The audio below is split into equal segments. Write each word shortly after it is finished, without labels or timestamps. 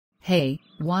Hey,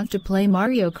 want to play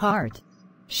Mario Kart?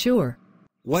 Sure.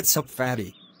 What's up,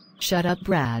 fatty? Shut up,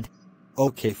 Brad.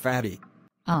 Okay, fatty.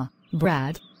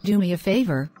 Brad, do me a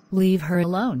favor, leave her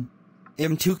alone.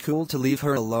 I'm too cool to leave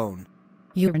her alone.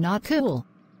 You're not cool.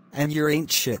 And you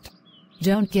ain't shit.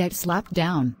 Don't get slapped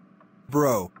down.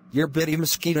 Bro, your bitty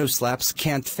mosquito slaps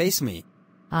can't face me.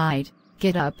 I'd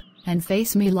get up and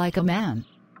face me like a man.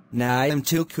 Nah, I'm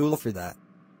too cool for that.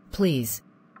 Please.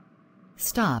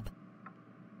 Stop.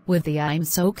 With the I'm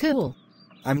so cool.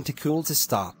 I'm too cool to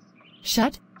stop.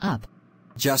 Shut up.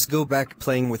 Just go back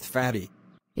playing with fatty.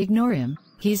 Ignore him,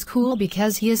 he's cool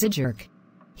because he is a jerk.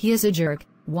 He is a jerk,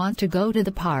 want to go to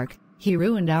the park, he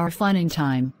ruined our fun in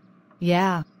time.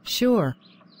 Yeah, sure.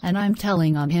 And I'm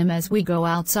telling on him as we go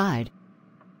outside.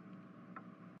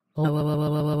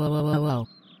 Oh.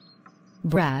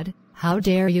 Brad, how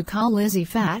dare you call Lizzy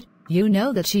fat? You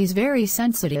know that she's very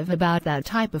sensitive about that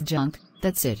type of junk.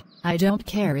 That's it. I don't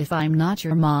care if I'm not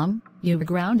your mom. You're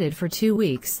grounded for 2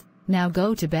 weeks. Now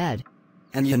go to bed.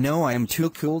 And you know I am too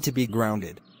cool to be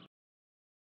grounded.